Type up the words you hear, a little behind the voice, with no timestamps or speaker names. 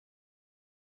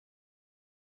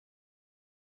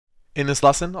In this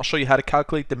lesson, I'll show you how to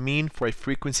calculate the mean for a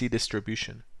frequency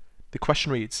distribution. The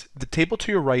question reads, the table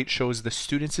to your right shows the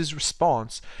students'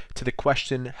 response to the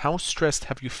question, how stressed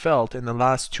have you felt in the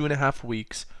last 2.5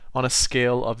 weeks on a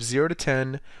scale of 0 to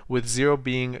 10, with 0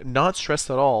 being not stressed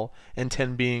at all and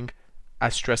 10 being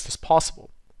as stressed as possible.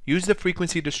 Use the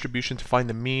frequency distribution to find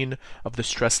the mean of the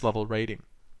stress level rating.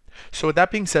 So with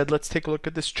that being said, let's take a look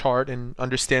at this chart and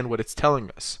understand what it's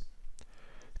telling us.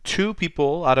 2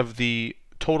 people out of the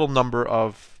total number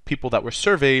of people that were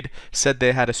surveyed said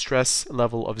they had a stress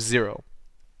level of 0.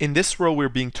 In this row, we're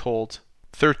being told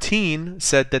 13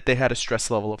 said that they had a stress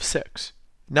level of 6.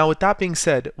 Now, with that being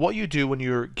said, what you do when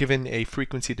you're given a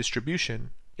frequency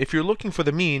distribution, if you're looking for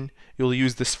the mean, you'll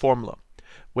use this formula,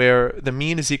 where the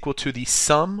mean is equal to the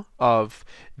sum of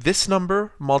this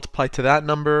number multiplied to that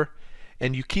number,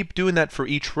 and you keep doing that for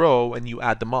each row and you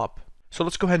add them up. So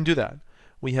let's go ahead and do that.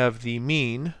 We have the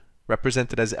mean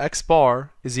represented as x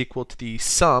bar is equal to the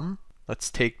sum. Let's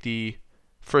take the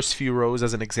first few rows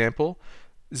as an example.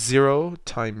 0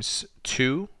 times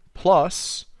 2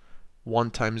 plus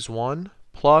 1 times 1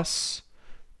 plus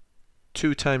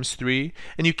 2 times 3,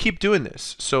 and you keep doing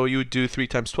this. So you would do 3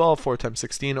 times 12, 4 times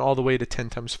 16, all the way to 10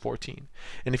 times 14.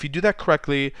 And if you do that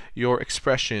correctly, your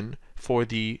expression for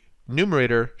the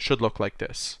numerator should look like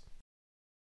this.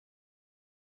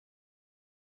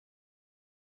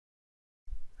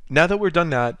 Now that we're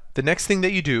done that, the next thing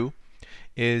that you do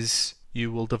is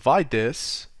you will divide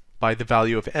this by the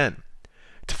value of n.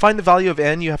 To find the value of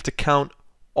n, you have to count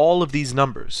all of these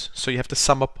numbers. So you have to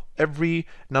sum up every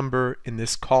number in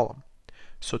this column.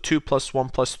 So 2 plus 1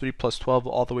 plus 3 plus 12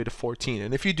 all the way to 14.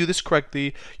 And if you do this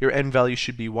correctly, your n value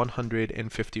should be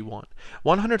 151.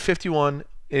 151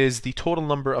 is the total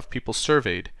number of people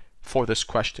surveyed for this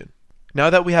question. Now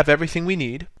that we have everything we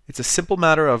need, it's a simple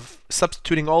matter of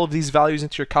substituting all of these values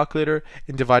into your calculator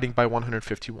and dividing by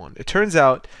 151. It turns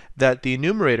out that the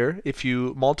numerator, if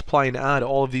you multiply and add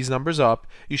all of these numbers up,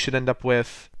 you should end up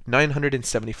with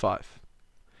 975.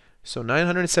 So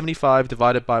 975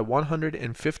 divided by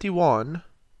 151,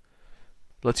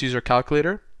 let's use our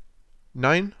calculator.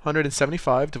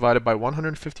 975 divided by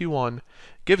 151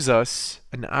 gives us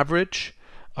an average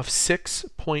of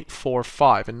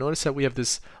 6.45, and notice that we have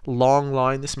this long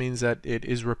line. This means that it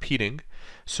is repeating,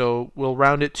 so we'll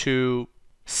round it to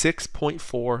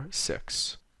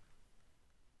 6.46.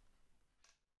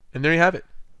 And there you have it.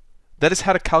 That is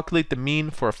how to calculate the mean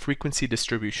for a frequency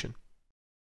distribution.